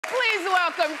Please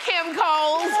welcome Kim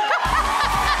Coles.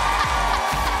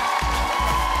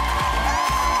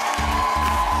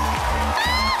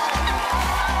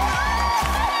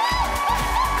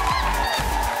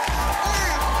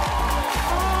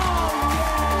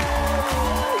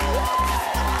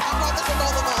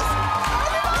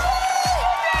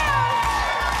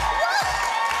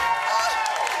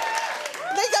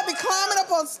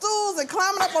 On stools and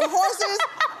climbing up on horses.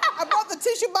 I brought the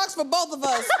tissue box for both of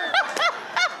us.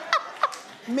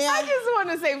 I just want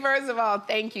to say, first of all,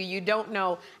 thank you. You don't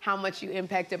know how much you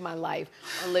impacted my life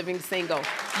on living single.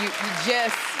 You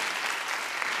just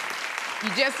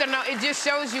don't know. It just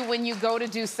shows you when you go to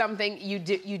do something, you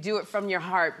do it from your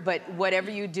heart. But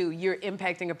whatever you do, you're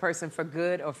impacting a person for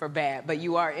good or for bad. But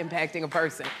you are impacting a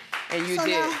person, and you did.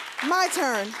 Now, my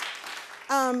turn.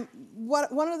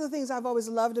 One of the things I've always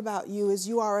loved about you is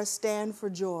you are a stand for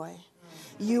joy.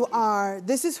 You are,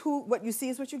 what you see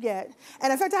is what you get.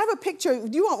 And in fact, I have a picture,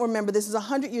 you won't remember, this is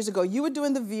 100 years ago. You were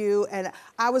doing The View, and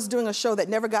I was doing a show that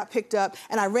never got picked up,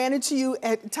 and I ran into you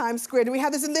at Times Square, and we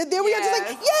had this, and there we are, just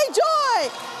like, yay,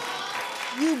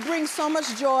 joy! You bring so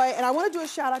much joy, and I want to do a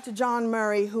shout out to John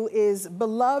Murray, who is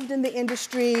beloved in the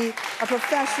industry, a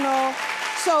professional.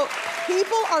 So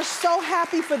people are so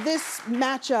happy for this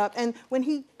matchup, and when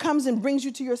he comes and brings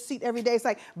you to your seat every day, it's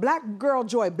like black girl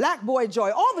joy, black boy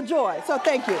joy, all the joy. So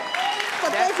thank you. So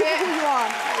thank you for who you are.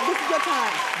 This is your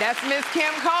time. That's Miss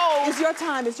Kim Coles. It's your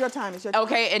time, it's your time, it's your time.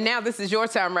 Okay, and now this is your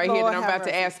time right here that I'm about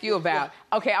to ask you about.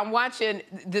 Okay, I'm watching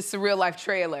the Surreal Life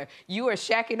trailer. You are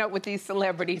shacking up with these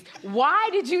celebrities. Why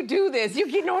did you do this? You're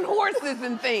getting on horses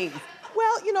and things.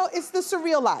 Well, you know, it's the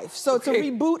Surreal Life. So it's a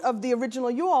reboot of the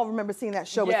original. You all remember seeing that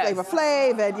show with Flavor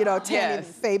Flav and, you know, Tammy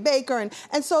Faye Baker.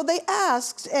 And so they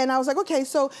asked, and I was like, okay,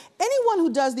 so anyone who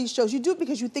does these shows, you do it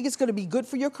because you think it's going to be good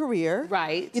for your career.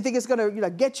 Right. You think it's going to, you know,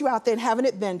 get you out there and have an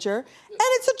adventure. And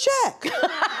it's a check.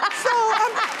 So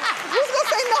who's going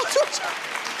to say no to a check?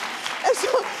 And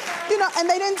so, you know, and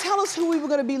they didn't tell us who we were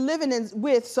going to be living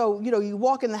with. So, you know, you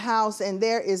walk in the house and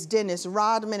there is Dennis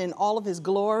Rodman in all of his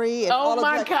glory. And oh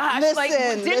my gosh!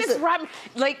 Dennis Rodman,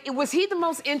 like, was he the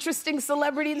most interesting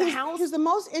celebrity in the house? He was the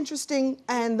most interesting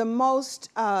and the most,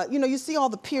 you know, you see all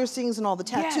the piercings and all the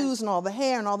tattoos and all the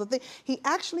hair and all the things. He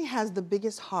actually has the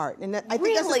biggest heart, and I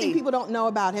think that's the thing people don't know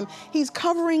about him. He's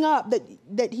covering up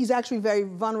that he's actually very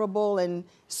vulnerable and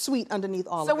sweet underneath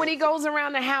all of it. So when he goes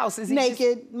around the house, is he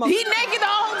naked? He's naked the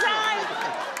whole time?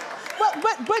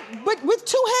 But with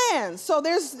two hands. So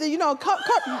there's, you know,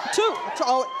 two.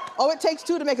 Oh, it takes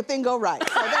two to make a thing go right.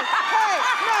 So hey, no,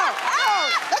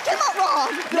 that came out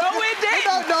wrong. No, it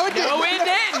didn't. No, it didn't. No, it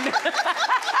didn't.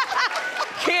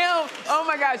 Kim, oh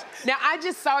my gosh. Now, I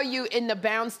just saw you in the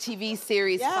Bounce TV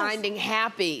series, Finding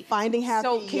Happy. Finding Happy,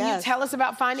 So can you tell us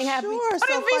about Finding Happy? Sure. Oh,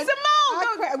 so B.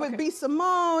 Simone. With B.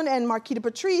 Simone and Marquita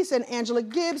Patrice and Angela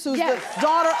Gibbs, who's the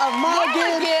daughter of Marla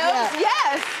Gibbs.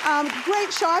 Yes.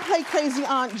 Great show. I play Crazy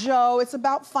Aunt Joe. It's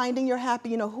about finding your happy.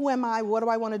 You know, who am I? What do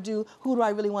I want to do? Who do I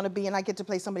really want to be? And I get to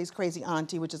play somebody's crazy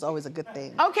auntie, which is always a good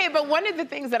thing. Okay, but one of the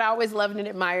things that I always loved and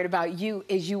admired about you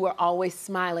is you were always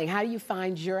smiling. How do you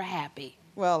find you're happy?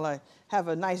 Well, I have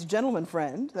a nice gentleman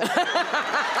friend.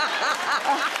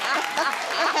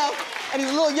 And he's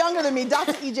a little younger than me.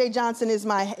 Dr. E.J. Johnson is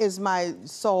my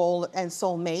soul and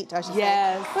soulmate, I should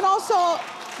say. But also,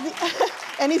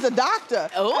 and he's a doctor.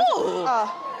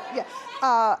 Oh.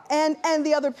 And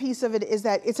the other piece of it is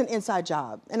that it's an inside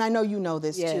job. And I know you know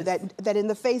this too, that in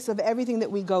the face of everything that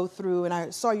we go through, and I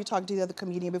saw you talking to the other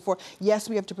comedian before, yes,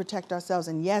 we have to protect ourselves,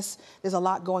 and yes, there's a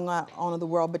lot going on in the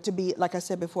world, but to be, like I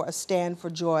said before, a stand for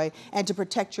joy, and to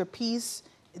protect your peace,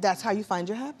 that's how you find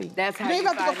your happy. That's how you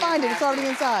have to go find it, it's already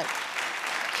inside.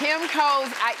 Kim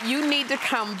Coles, you need to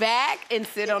come back and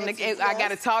sit on the... I got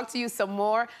to talk to you some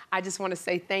more. I just want to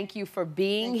say thank you for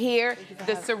being here.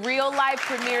 The Surreal Life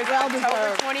premieres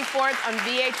October 24th on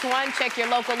VH1. Check your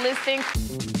local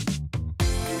listings.